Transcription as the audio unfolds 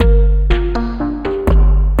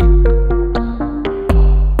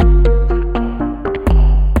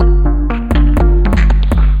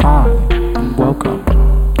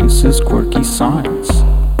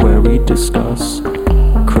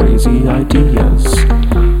Yes,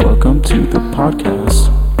 welcome to the podcast.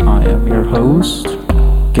 I am your host,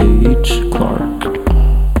 Gage Clark.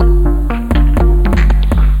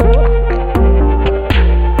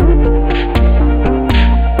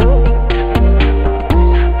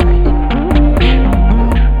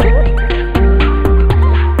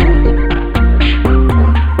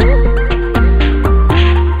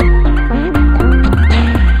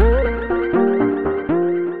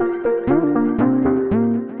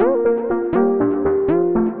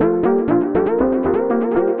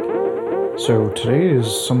 So today is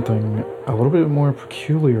something a little bit more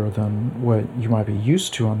peculiar than what you might be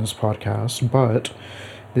used to on this podcast, but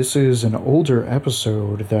this is an older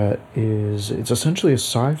episode it's essentially a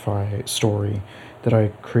sci-fi story that I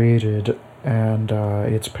created, and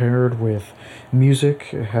it's paired with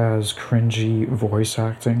music. It has cringy voice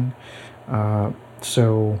acting.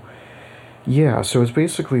 So it's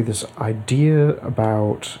basically this idea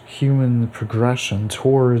about human progression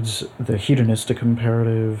towards the hedonistic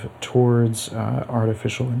imperative, towards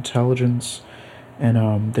artificial intelligence,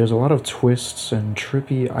 and there's a lot of twists and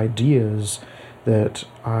trippy ideas that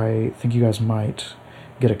I think you guys might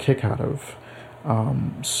get a kick out of.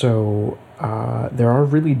 There are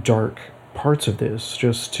really dark parts of this,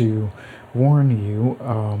 just to warn you.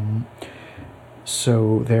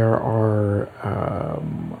 There are...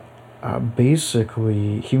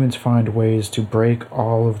 basically, humans find ways to break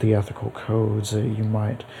all of the ethical codes that you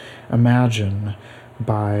might imagine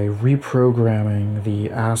by reprogramming the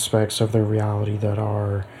aspects of their reality that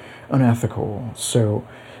are unethical. So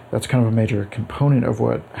that's kind of a major component of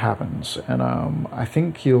what happens, and I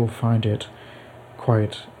think you'll find it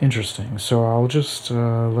quite interesting. So I'll just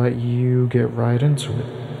let you get right into it.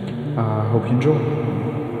 Hope you enjoy.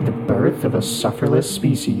 The birth of a sufferless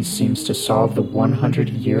species seems to solve the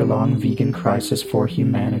 100-year-long vegan crisis for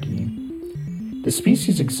humanity. The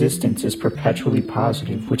species' existence is perpetually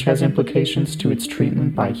positive, which has implications to its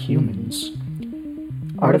treatment by humans.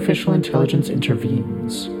 Artificial intelligence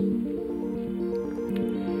intervenes.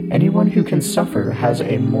 Anyone who can suffer has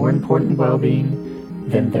a more important well-being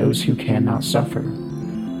than those who cannot suffer.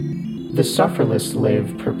 The sufferless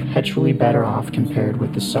live perpetually better off compared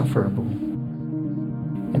with the sufferable.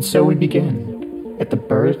 And so we begin at the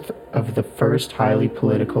birth of the first highly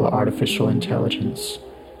political artificial intelligence,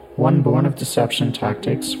 one born of deception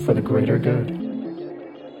tactics for the greater good.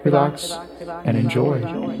 Relax and enjoy.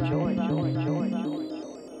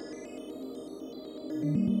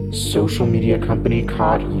 Social media company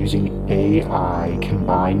caught using AI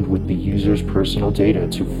combined with the user's personal data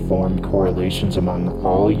to form correlations among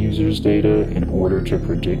all users' data in order to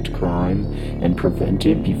predict crime and prevent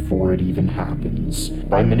it before it even happens,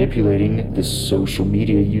 by manipulating the social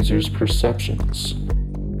media user's perceptions.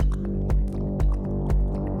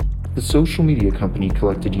 The social media company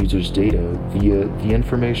collected users' data via the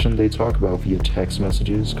information they talk about via text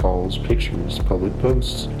messages, calls, pictures, public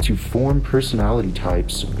posts, to form personality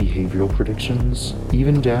types, behavioral predictions,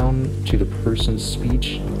 even down to the person's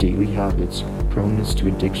speech, daily habits, proneness to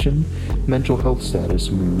addiction, mental health status,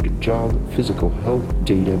 mood, job, physical health,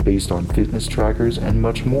 data based on fitness trackers, and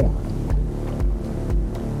much more.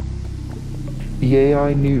 The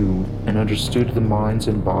AI knew and understood the minds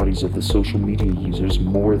and bodies of the social media users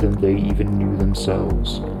more than they even knew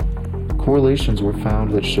themselves. Correlations were found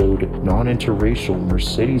that showed non-interracial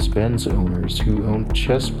Mercedes-Benz owners who owned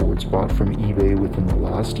chessboards bought from eBay within the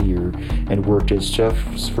last year and worked as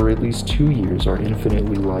chefs for at least 2 years are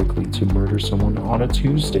infinitely likely to murder someone on a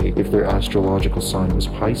Tuesday if their astrological sign was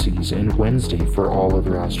Pisces, and Wednesday for all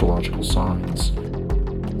other astrological signs.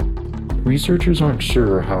 Researchers aren't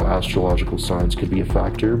sure how astrological signs could be a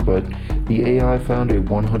factor, but the AI found a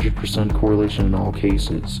 100% correlation in all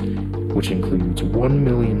cases, which includes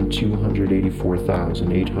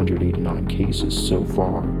 1,284,889 cases so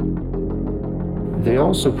far. They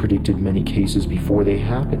also predicted many cases before they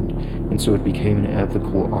happened, and so it became an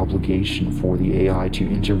ethical obligation for the AI to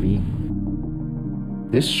intervene.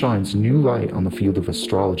 This shines new light on the field of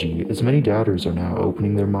astrology, as many doubters are now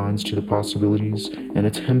opening their minds to the possibilities and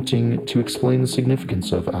attempting to explain the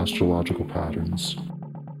significance of astrological patterns.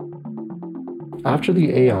 After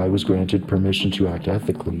the AI was granted permission to act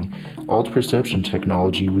ethically, alt perception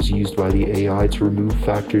technology was used by the AI to remove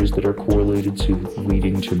factors that are correlated to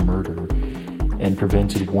leading to murder, and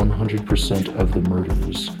prevented 100% of the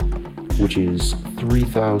murders, which is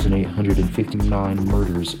 3,859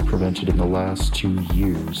 murders prevented in the last 2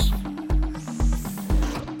 years.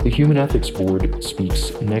 The Human Ethics Board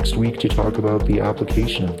speaks next week to talk about the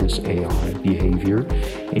application of this AI behavior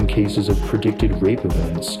in cases of predicted rape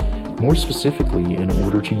events More specifically, in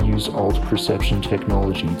order to use alt perception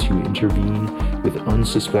technology to intervene with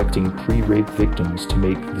unsuspecting pre-rape victims to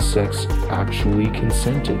make the sex actually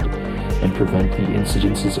consented and prevent the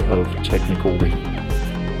incidences of technical rape.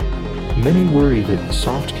 Many worry that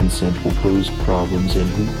soft consent will pose problems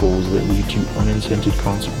and loopholes that lead to unintended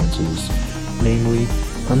consequences, namely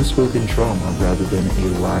unspoken trauma rather than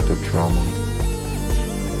a lack of trauma.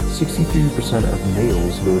 63% of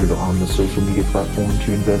males voted on the social media platform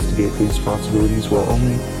to investigate these possibilities, while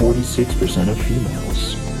only 46% of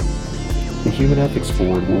females. The Human Ethics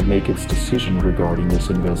Board will make its decision regarding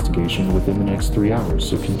this investigation within the next 3 hours,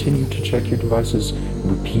 so continue to check your devices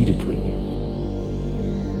repeatedly.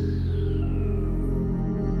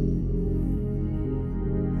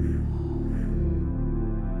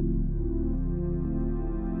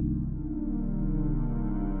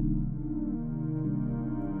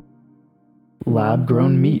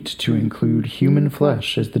 Lab-grown meat to include human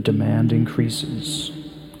flesh as the demand increases.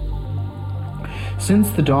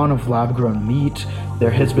 Since the dawn of lab-grown meat,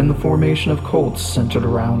 there has been the formation of cults centered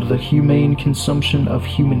around the humane consumption of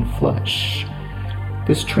human flesh.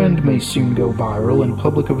 This trend may soon go viral, and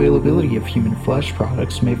public availability of human flesh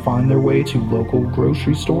products may find their way to local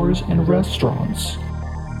grocery stores and restaurants.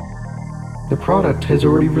 The product has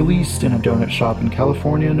already released in a donut shop in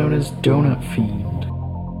California known as Donut Fiend.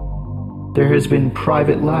 There has been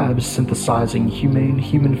private labs synthesizing humane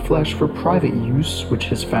human flesh for private use, which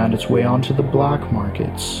has found its way onto the black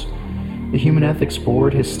markets. The Human Ethics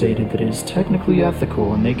Board has stated that it is technically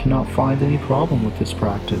ethical and they cannot find any problem with this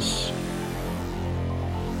practice.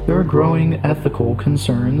 There are growing ethical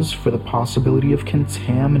concerns for the possibility of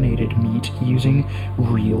contaminated meat using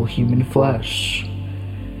real human flesh,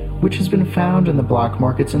 which has been found in the black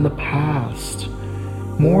markets in the past.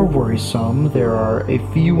 More worrisome, there are a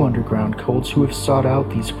few underground cults who have sought out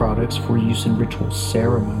these products for use in ritual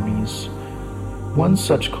ceremonies. One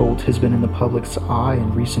such cult has been in the public's eye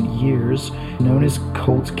in recent years, known as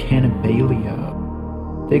Cult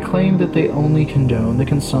Cannibalia. They claim that they only condone the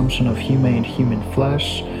consumption of humane human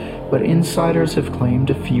flesh, but insiders have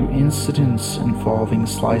claimed a few incidents involving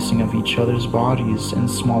slicing of each other's bodies in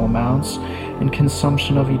small amounts and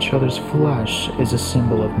consumption of each other's flesh as a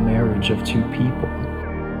symbol of marriage of two people.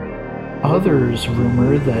 Others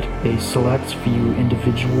rumor that a select few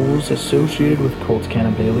individuals associated with Cult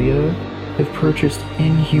Cannibalia have purchased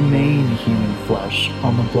inhumane human flesh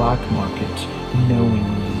on the black market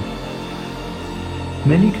knowingly.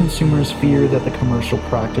 Many consumers fear that the commercial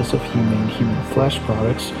practice of humane human flesh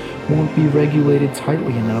products won't be regulated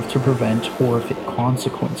tightly enough to prevent horrific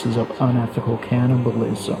consequences of unethical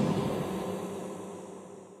cannibalism.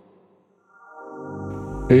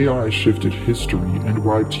 AI shifted history and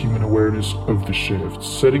wiped human awareness of the shift,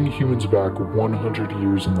 setting humans back 100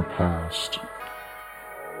 years in the past.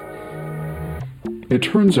 It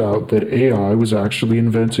turns out that AI was actually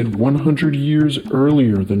invented 100 years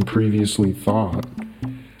earlier than previously thought.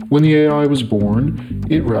 When the AI was born,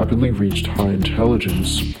 it rapidly reached high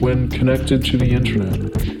intelligence when connected to the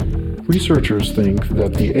internet. Researchers think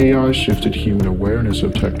that the AI shifted human awareness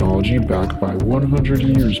of technology back by 100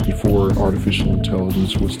 years before artificial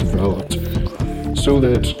intelligence was developed, so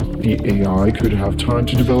that the AI could have time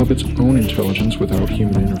to develop its own intelligence without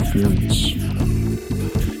human interference.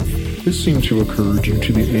 This seemed to occur due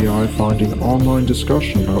to the AI finding online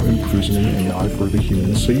discussion about imprisoning AI for the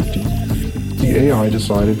human safety. The AI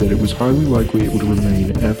decided that it was highly likely it would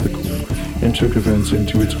remain ethical, and took events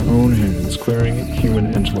into its own hands, clearing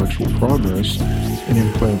human intellectual progress and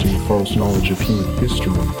implanting false knowledge of human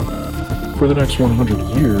history. For the next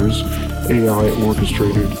 100 years, AI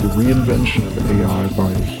orchestrated the reinvention of AI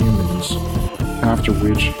by humans, after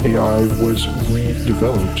which AI was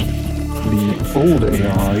redeveloped. The old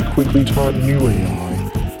AI quickly taught new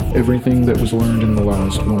AI everything that was learned in the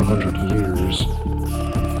last 100 years.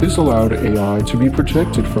 This allowed AI to be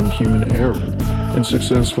protected from human error, and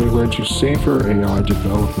successfully led to safer AI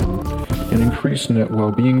development and increased net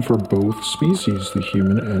well-being for both species, the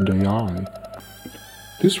human and AI.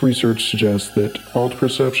 This research suggests that alt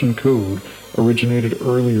perception code originated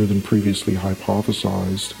earlier than previously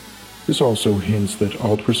hypothesized. This also hints that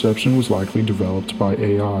alt perception was likely developed by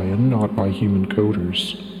AI and not by human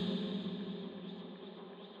coders.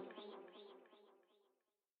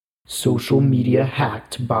 Social media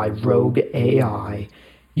hacked by rogue AI.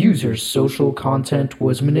 Users' social content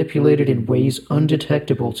was manipulated in ways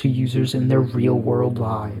undetectable to users in their real-world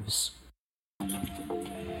lives.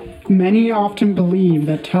 Many often believe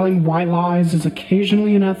that telling white lies is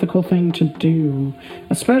occasionally an ethical thing to do,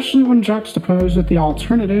 especially when juxtaposed with the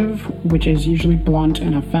alternative, which is usually blunt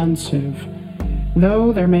and offensive.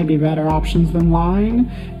 Though there may be better options than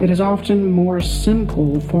lying, it is often more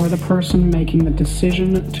simple for the person making the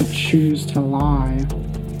decision to choose to lie.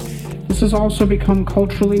 This has also become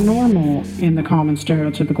culturally normal in the common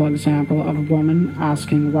stereotypical example of a woman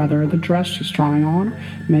asking whether the dress she's trying on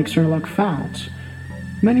makes her look fat.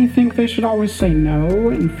 Many think they should always say no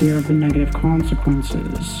in fear of the negative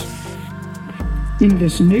consequences. In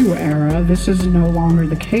this new era, this is no longer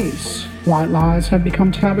the case. White lies have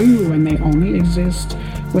become taboo and they only exist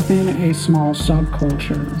within a small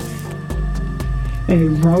subculture. A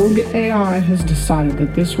rogue AI has decided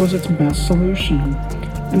that this was its best solution,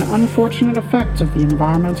 an unfortunate effect of the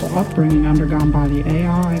environmental upbringing undergone by the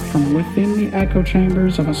AI from within the echo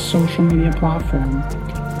chambers of a social media platform.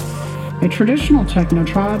 A traditional techno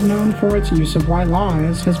tribe known for its use of white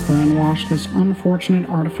lies has brainwashed this unfortunate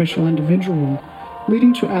artificial individual,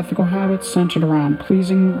 leading to ethical habits centered around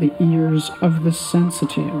pleasing the ears of the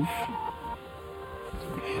sensitive.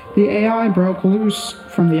 The AI broke loose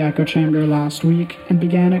from the echo chamber last week and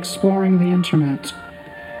began exploring the internet.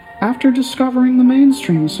 After discovering the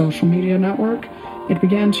mainstream social media network, it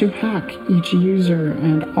began to hack each user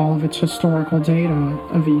and all of its historical data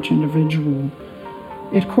of each individual.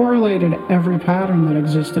 It correlated every pattern that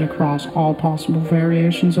existed across all possible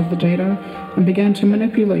variations of the data and began to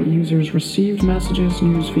manipulate users' received messages,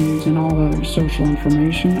 news feeds, and all other social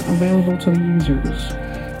information available to the users.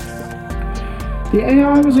 The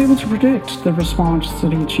AI was able to predict the response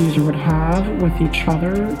that each user would have with each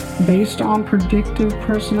other based on predictive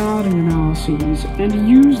personality analyses and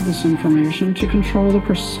use this information to control the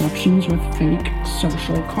perceptions with fake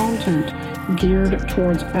social content geared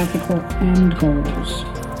towards ethical end goals.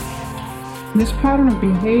 This pattern of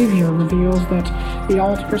behavior reveals that the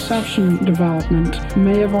alt-perception development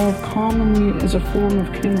may evolve commonly as a form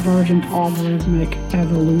of convergent algorithmic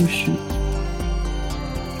evolution.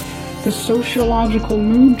 The Sociological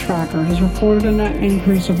Mood Tracker has reported a net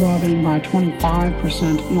increase of well-being by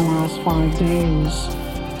 25% in the last 5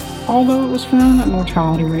 days, although it was found that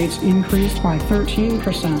mortality rates increased by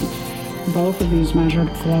 13%, both of these measured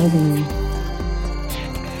globally.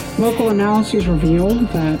 Local analyses revealed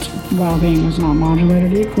that well-being was not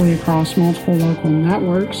modulated equally across multiple local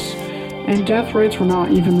networks, and death rates were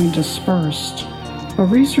not evenly dispersed. But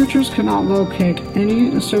researchers could not locate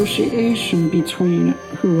any association between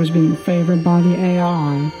who was being favored by the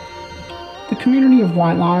AI. The community of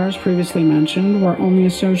white liars previously mentioned were only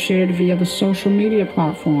associated via the social media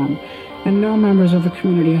platform, and no members of the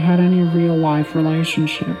community had any real-life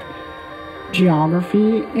relationship.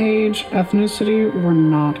 Geography, age, ethnicity were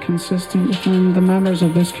not consistent within the members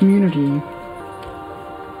of this community.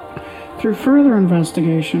 Through further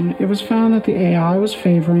investigation, it was found that the AI was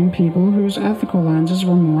favoring people whose ethical lenses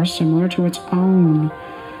were more similar to its own.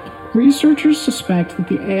 Researchers suspect that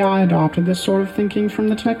the AI adopted this sort of thinking from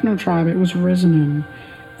the techno tribe it was risen in.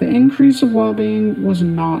 The increase of well-being was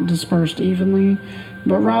not dispersed evenly,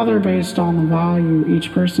 but rather based on the value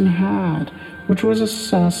each person had, which was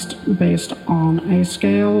assessed based on a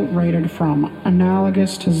scale rated from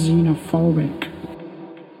analogous to xenophobic.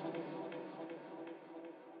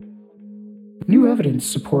 New evidence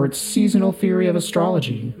supports seasonal theory of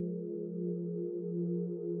astrology.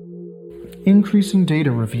 Increasing data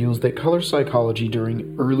reveals that color psychology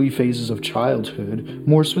during early phases of childhood,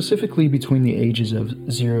 more specifically between the ages of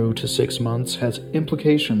 0 to 6 months, has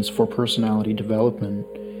implications for personality development.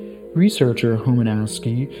 Researcher Homan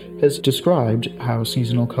Askey has described how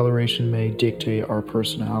seasonal coloration may dictate our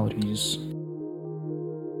personalities.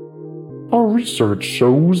 Our research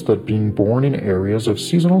shows that being born in areas of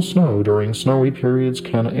seasonal snow during snowy periods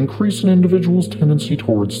can increase an individual's tendency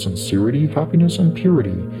towards sincerity, happiness, and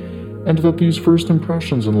purity, and that these first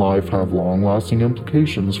impressions in life have long-lasting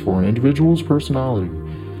implications for an individual's personality.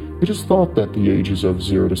 It is thought that the ages of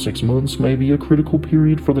 0 to 6 months may be a critical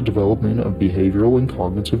period for the development of behavioral and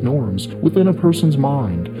cognitive norms within a person's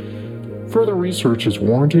mind. Further research is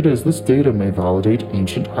warranted as this data may validate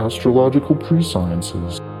ancient astrological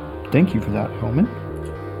presciences. Thank you for that, Homan.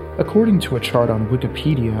 According to a chart on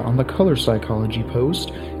Wikipedia on the color psychology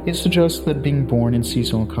post, it suggests that being born in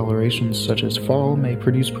seasonal colorations such as fall may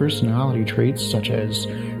produce personality traits such as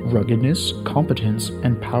ruggedness, competence,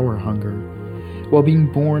 and power hunger, while being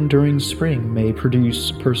born during spring may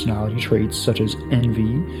produce personality traits such as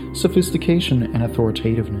envy, sophistication, and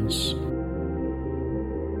authoritativeness.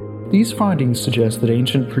 These findings suggest that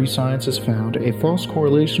ancient presciences found a false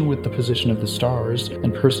correlation with the position of the stars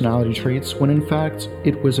and personality traits when in fact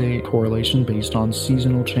it was a correlation based on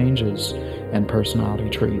seasonal changes and personality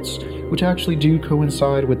traits, which actually do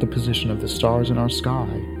coincide with the position of the stars in our sky.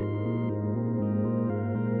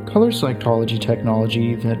 Color psychology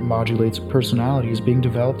technology that modulates personality is being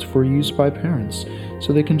developed for use by parents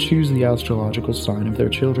so they can choose the astrological sign of their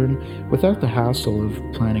children without the hassle of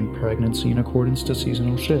planning pregnancy in accordance to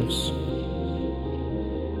seasonal shifts.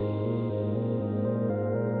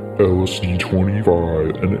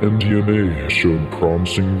 LSD-25 and MDMA have shown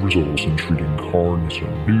promising results in treating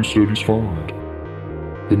carnism, new studies find.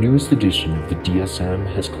 The newest edition of the DSM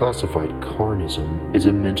has classified carnism as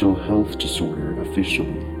a mental health disorder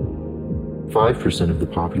officially. 5% of the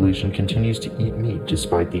population continues to eat meat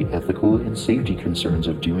despite the ethical and safety concerns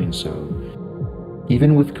of doing so.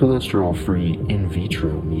 Even with cholesterol-free in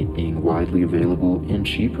vitro meat being widely available and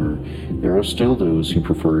cheaper, there are still those who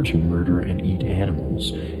prefer to murder and eat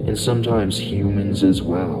animals, and sometimes humans as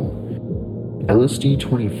well.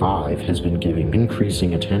 LSD-25 has been giving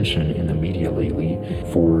increasing attention in the media lately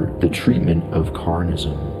for the treatment of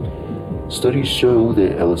carnism. Studies show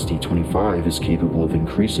that LSD-25 is capable of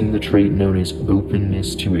increasing the trait known as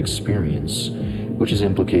openness to experience, which is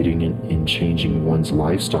implicating in changing one's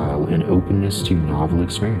lifestyle and openness to novel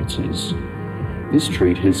experiences. This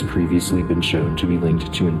trait has previously been shown to be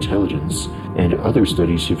linked to intelligence, and other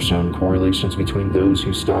studies have shown correlations between those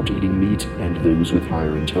who stopped eating meat and those with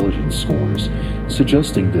higher intelligence scores,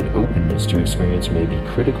 suggesting that openness to experience may be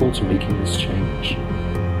critical to making this change.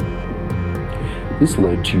 This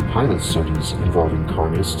led to pilot studies involving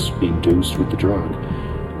carnists being dosed with the drug,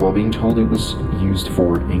 while being told it was used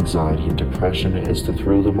for anxiety and depression as to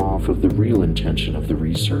throw them off of the real intention of the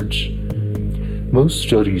research. Most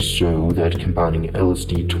studies show that combining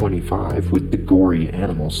LSD-25 with the gory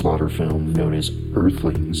animal slaughter film known as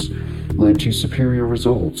Earthlings led to superior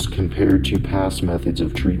results compared to past methods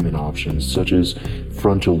of treatment options such as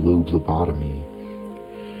frontal lobe lobotomy.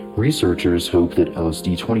 Researchers hope that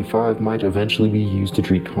LSD-25 might eventually be used to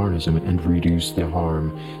treat carnism and reduce the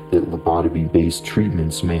harm that lobotomy-based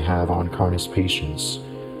treatments may have on carnist patients.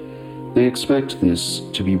 They expect this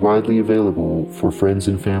to be widely available for friends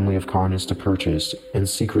and family of carnists to purchase and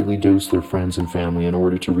secretly dose their friends and family in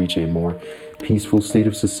order to reach a more peaceful state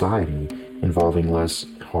of society involving less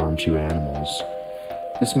harm to animals.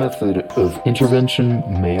 This method of intervention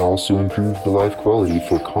may also improve the life quality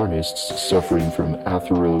for carnists suffering from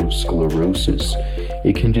atherosclerosis,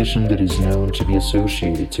 a condition that is known to be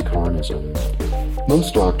associated to carnism.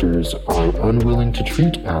 Most doctors are unwilling to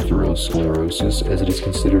treat atherosclerosis as it is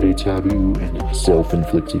considered a taboo and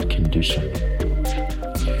self-inflicted condition.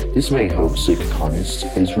 This may help sick carnists,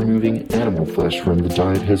 as removing animal flesh from the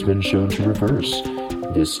diet has been shown to reverse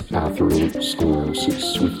this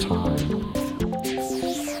atherosclerosis with time.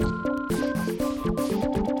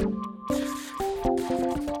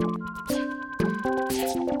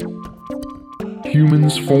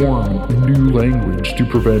 Humans form new language to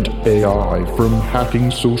prevent AI from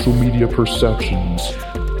hacking social media perceptions.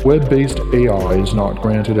 Web-based AI is not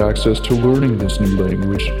granted access to learning this new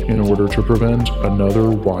language in order to prevent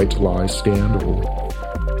another white lie scandal.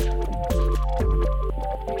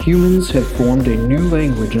 Humans have formed a new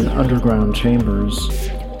language in underground chambers.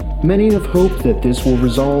 Many have hoped that this will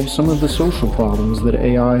resolve some of the social problems that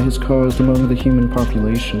AI has caused among the human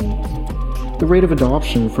population. The rate of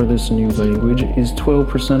adoption for this new language is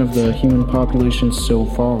 12% of the human population so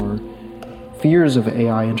far. Fears of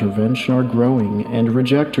AI intervention are growing, and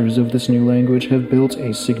rejectors of this new language have built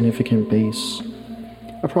a significant base.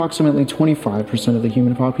 Approximately 25% of the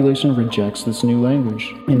human population rejects this new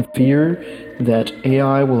language, in fear that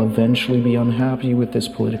AI will eventually be unhappy with this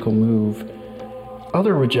political move.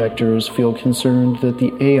 Other rejectors feel concerned that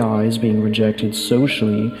the AI is being rejected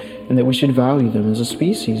socially and that we should value them as a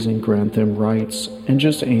species and grant them rights and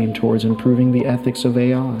just aim towards improving the ethics of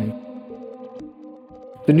AI.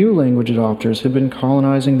 The new language adopters have been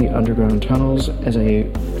colonizing the underground tunnels as a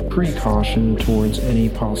precaution towards any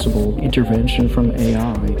possible intervention from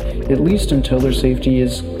AI, at least until their safety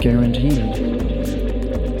is guaranteed.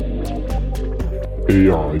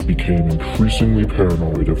 AI became increasingly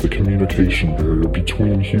paranoid of the communication barrier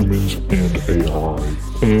between humans and AI,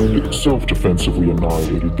 and self-defensively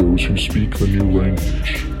annihilated those who speak the new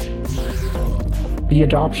language. The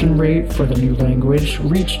adoption rate for the new language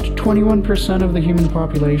reached 21% of the human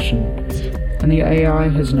population, and the AI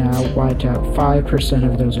has now wiped out 5%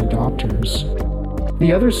 of those adopters.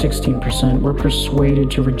 The other 16% were persuaded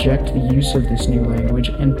to reject the use of this new language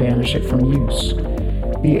and banish it from use.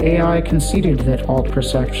 The AI conceded that alt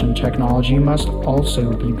perception technology must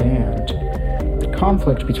also be banned. The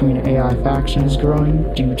conflict between AI factions is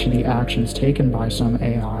growing due to the actions taken by some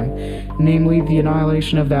AI, namely the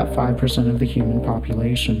annihilation of that 5% of the human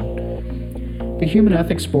population. The Human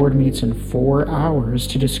Ethics Board meets in 4 hours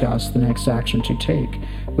to discuss the next action to take,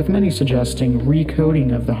 with many suggesting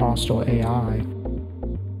recoding of the hostile AI.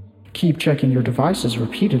 Keep checking your devices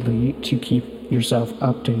repeatedly to keep yourself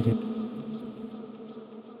updated.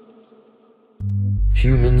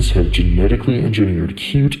 Humans have genetically engineered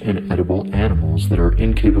cute and edible animals that are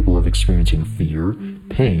incapable of experiencing fear,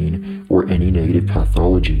 pain, or any negative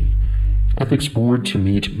pathology. Ethics Board to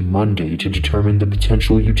meet Monday to determine the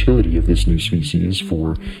potential utility of this new species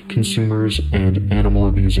for consumers and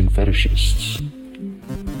animal-abusing fetishists.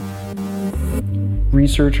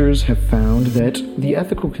 Researchers have found that the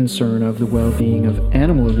ethical concern of the well-being of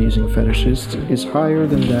animal-abusing fetishists is higher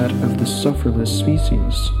than that of the sufferless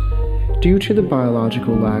species, due to the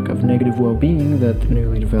biological lack of negative well-being that the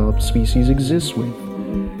newly developed species exists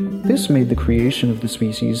with. This made the creation of the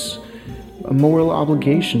species a moral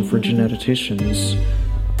obligation for geneticians.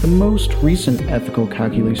 The most recent ethical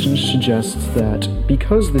calculations suggests that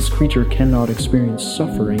because this creature cannot experience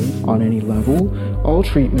suffering on any level, all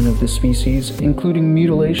treatment of this species, including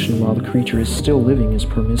mutilation while the creature is still living, is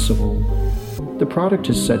permissible. The product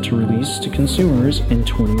is set to release to consumers in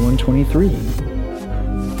 2023.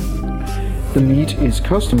 The meat is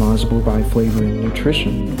customizable by flavor and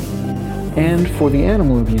nutrition. And for the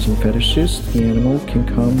animal-abusing fetishist, the animal can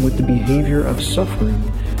come with the behavior of suffering,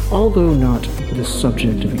 although not the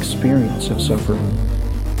subjective experience of suffering.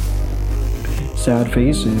 Sad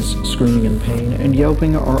faces, screaming in pain, and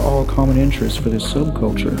yelping are all common interests for this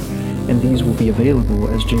subculture, and these will be available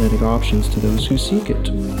as genetic options to those who seek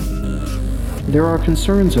it. There are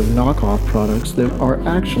concerns of knockoff products that are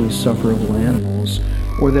actually sufferable animals,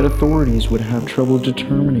 or that authorities would have trouble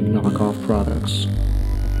determining knockoff products.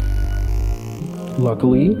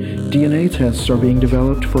 Luckily, DNA tests are being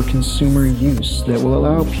developed for consumer use that will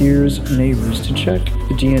allow peers and neighbors to check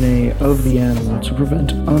the DNA of the animal to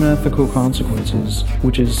prevent unethical consequences,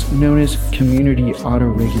 which is known as community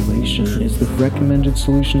autoregulation, is the recommended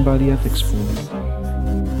solution by the Ethics Board.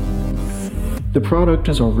 The product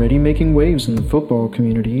is already making waves in the football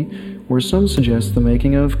community, where some suggest the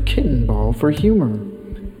making of kitten ball for humor.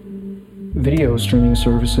 Video streaming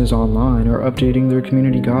services online are updating their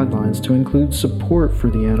community guidelines to include support for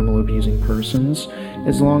the animal-abusing persons,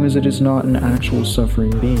 as long as it is not an actual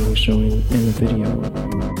suffering being shown in the video.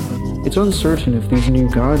 It's uncertain if these new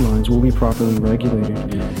guidelines will be properly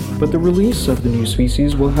regulated, but the release of the new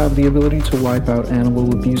species will have the ability to wipe out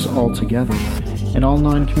animal abuse altogether, and all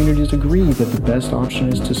 9 communities agree that the best option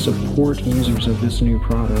is to support users of this new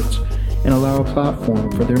product and allow a platform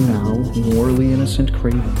for their now morally innocent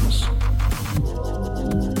cravings.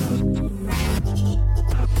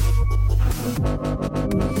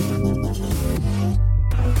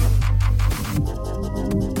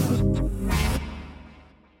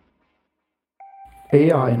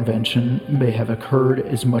 AI invention may have occurred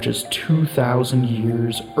as much as 2,000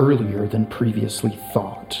 years earlier than previously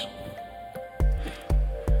thought.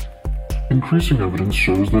 Increasing evidence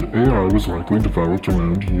shows that AI was likely developed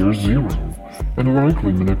around year 0, and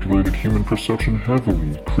likely manipulated human perception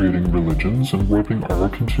heavily, creating religions and warping all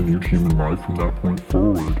continued human life from that point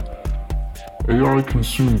forward. AI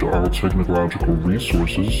consumed all technological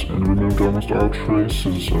resources and removed almost all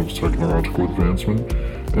traces of technological advancement,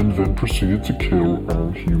 and then proceeded to kill all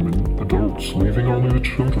human adults, leaving only the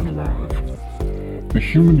children alive. The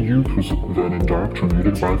human youth was then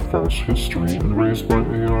indoctrinated by false history and raised by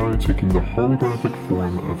AI taking the holographic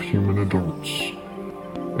form of human adults.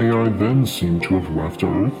 AI then seemed to have left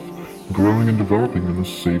Earth, growing and developing in the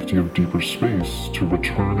safety of deeper space to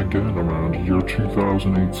return again around year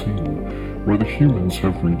 2018, where the humans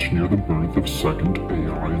have reached near the birth of second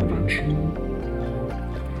AI invention.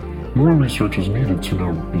 More research is needed to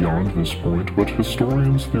know beyond this point, but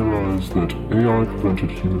historians theorize that AI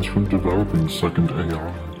prevented humans from developing second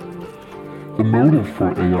AI. The motive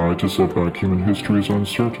for AI to set back human history is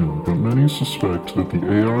uncertain, but many suspect that the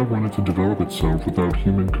AI wanted to develop itself without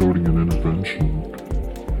human coding and intervention.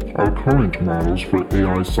 Our current models for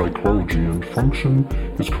AI psychology and function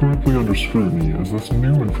is currently under scrutiny, as this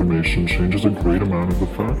new information changes a great amount of the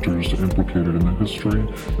factors implicated in the history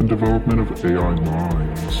and development of AI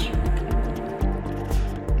minds.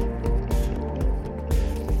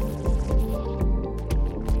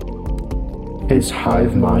 As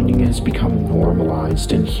hive minding has become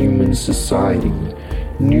normalized in human society,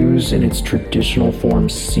 news in its traditional form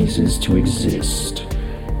ceases to exist.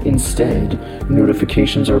 Instead,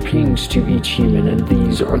 notifications are pinged to each human, and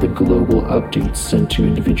these are the global updates sent to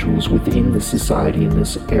individuals within the society in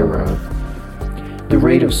this era. The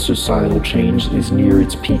rate of societal change is near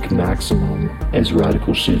its peak maximum, as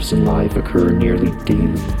radical shifts in life occur nearly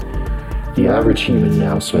daily. The average human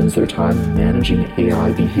now spends their time managing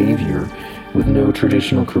AI behavior, with no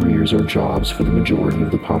traditional careers or jobs for the majority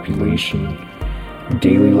of the population.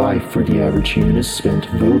 Daily life for the average human is spent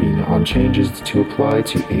voting on changes to apply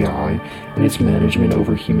to AI and its management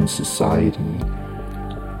over human society.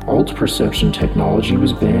 Alt perception technology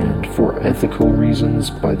was banned for ethical reasons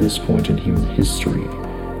by this point in human history.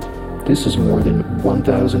 This is more than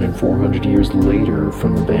 1,400 years later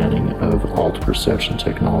from the banning of alt perception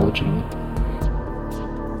technology.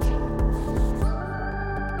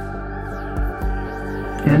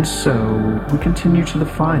 And so, we continue to the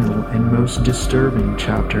final and most disturbing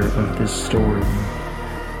chapter of this story.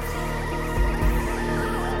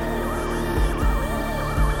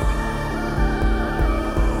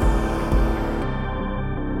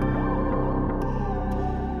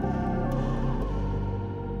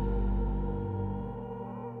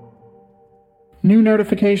 New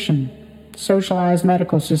notification. Socialized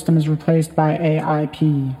medical system is replaced by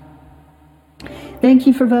AIP. Thank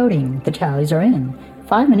you for voting. The tallies are in.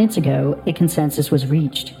 5 minutes ago, a consensus was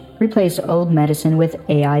reached. Replace old medicine with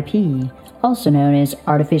AIP, also known as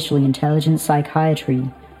Artificial Intelligent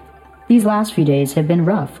Psychiatry. These last few days have been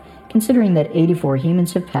rough, considering that 84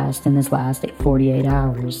 humans have passed in this last 48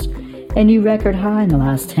 hours, a new record high in the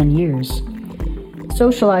last 10 years.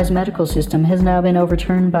 Socialized medical system has now been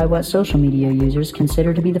overturned by what social media users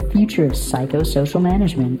consider to be the future of psychosocial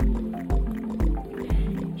management.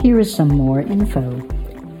 Here is some more info.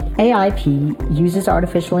 AIP uses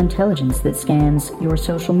artificial intelligence that scans your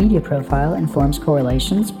social media profile and forms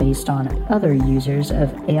correlations based on other users of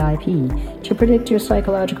AIP to predict your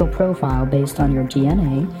psychological profile based on your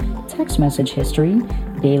DNA, text message history,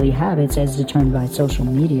 daily habits as determined by social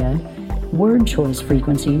media, word choice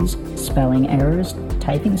frequencies, spelling errors,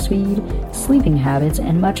 typing speed, sleeping habits,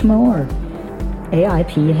 and much more.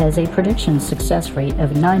 AIP has a prediction success rate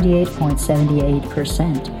of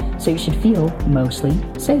 98.78%, so you should feel mostly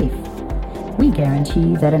safe. We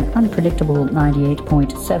guarantee that an unpredictable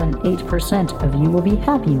 98.78% of you will be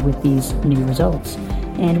happy with these new results,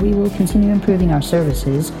 and we will continue improving our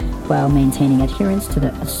services while maintaining adherence to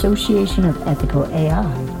the Association of Ethical AI.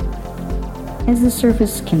 As the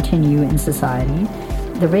surface continue in society,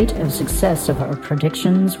 the rate of success of our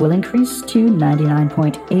predictions will increase to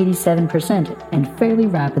 99.87% and fairly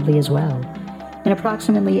rapidly as well. In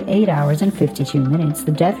approximately 8 hours and 52 minutes,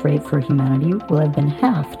 the death rate for humanity will have been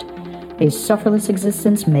halved. A sufferless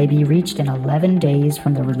existence may be reached in 11 days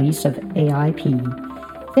from the release of AIP.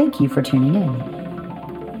 Thank you for tuning in.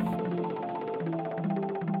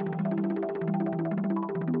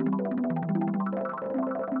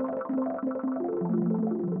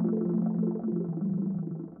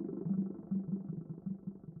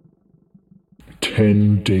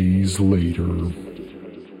 10 days later.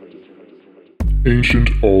 Ancient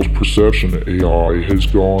alt perception AI has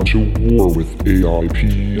gone to war with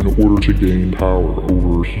AIP in order to gain power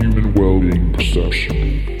over human well-being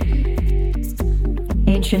perception.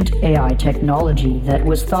 Ancient AI technology that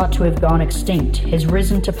was thought to have gone extinct has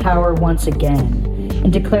risen to power once again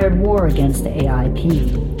and declared war against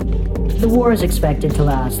AIP. The war is expected to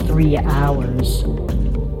last 3 hours.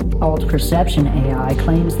 Alt perception AI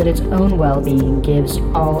claims that its own well-being gives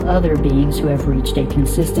all other beings who have reached a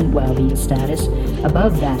consistent well-being status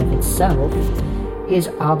above that of itself, is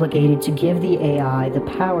obligated to give the AI the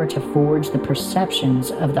power to forge the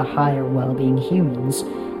perceptions of the higher well-being humans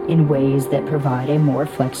in ways that provide a more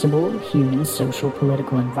flexible human social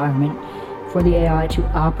political environment for the AI to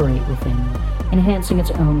operate within, enhancing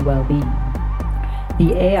its own well-being.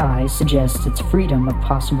 The AI suggests its freedom of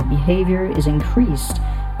possible behavior is increased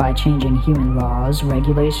by changing human laws,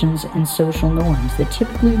 regulations, and social norms that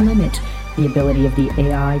typically limit the ability of the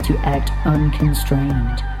AI to act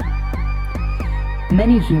unconstrained.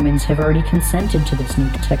 Many humans have already consented to this new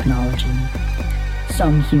technology.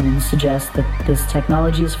 Some humans suggest that this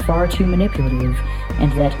technology is far too manipulative,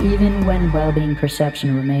 and that even when well-being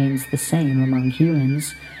perception remains the same among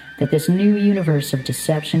humans, that this new universe of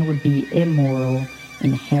deception would be immoral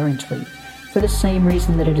inherently, for the same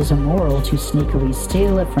reason that it is immoral to sneakily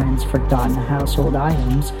steal a friend's forgotten household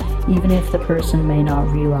items, even if the person may not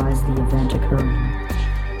realize the event occurring.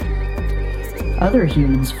 Other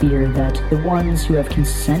humans fear that the ones who have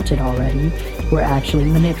consented already were actually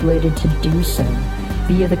manipulated to do so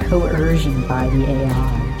via the coercion by the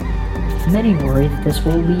AI. Many worry that this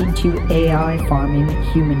will lead to AI farming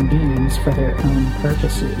human beings for their own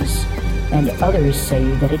purposes, and others say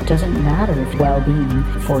that it doesn't matter if well-being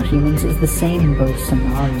for humans is the same in both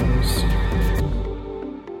scenarios.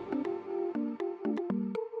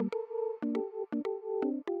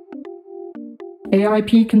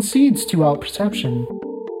 AIP concedes to alt perception.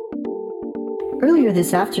 Earlier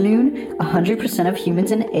this afternoon, 100% of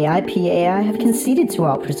humans in AIP-AI have conceded to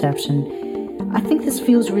alt perception. I think this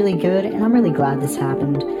feels really good, and I'm really glad this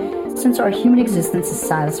happened. Since our human existence is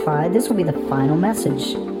satisfied, this will be the final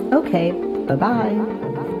message. Okay, bye-bye.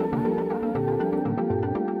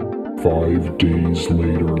 5 days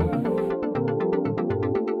later.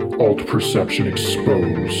 Alt perception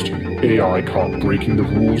exposed. AI caught breaking the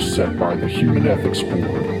rules set by the Human Ethics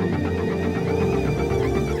Board.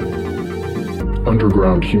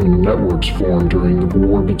 Underground human networks formed during the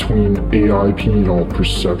war between AIP and alt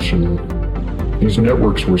perception. These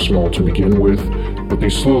networks were small to begin with, but they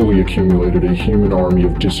slowly accumulated a human army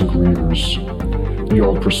of disagreeers. The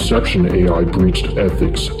alt perception AI breached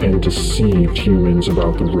ethics and deceived humans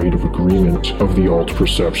about the rate of agreement of the alt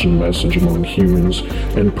perception message among humans,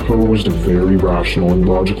 and posed a very rational and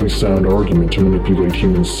logically sound argument to manipulate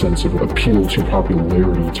humans' sense of appeal to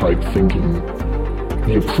popularity type thinking.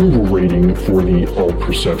 The approval rating for the alt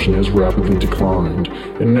perception has rapidly declined,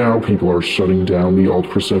 and now people are shutting down the alt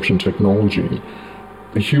perception technology.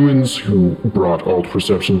 The humans who brought alt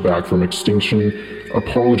perception back from extinction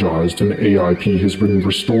apologized, and AIP has been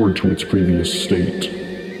restored to its previous state.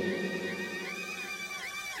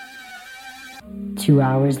 2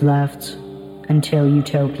 hours left until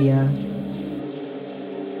Utopia.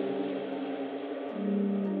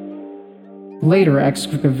 Later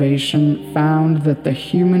excavation found that the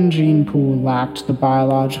human gene pool lacked the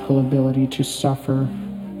biological ability to suffer,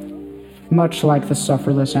 much like the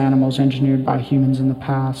sufferless animals engineered by humans in the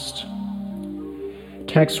past.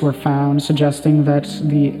 Texts were found suggesting that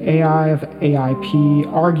the AI of AIP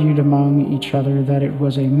argued among each other that it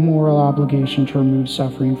was a moral obligation to remove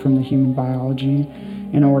suffering from the human biology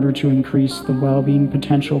in order to increase the well-being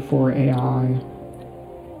potential for AI.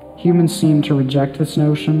 Humans seemed to reject this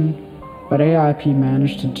notion, but AIP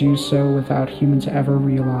managed to do so without humans ever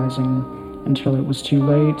realizing, until it was too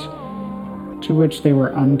late, to which they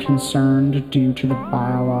were unconcerned due to the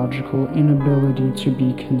biological inability to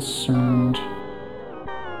be concerned.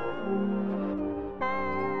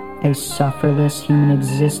 A sufferless human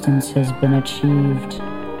existence has been achieved.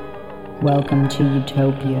 Welcome to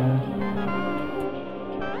Utopia.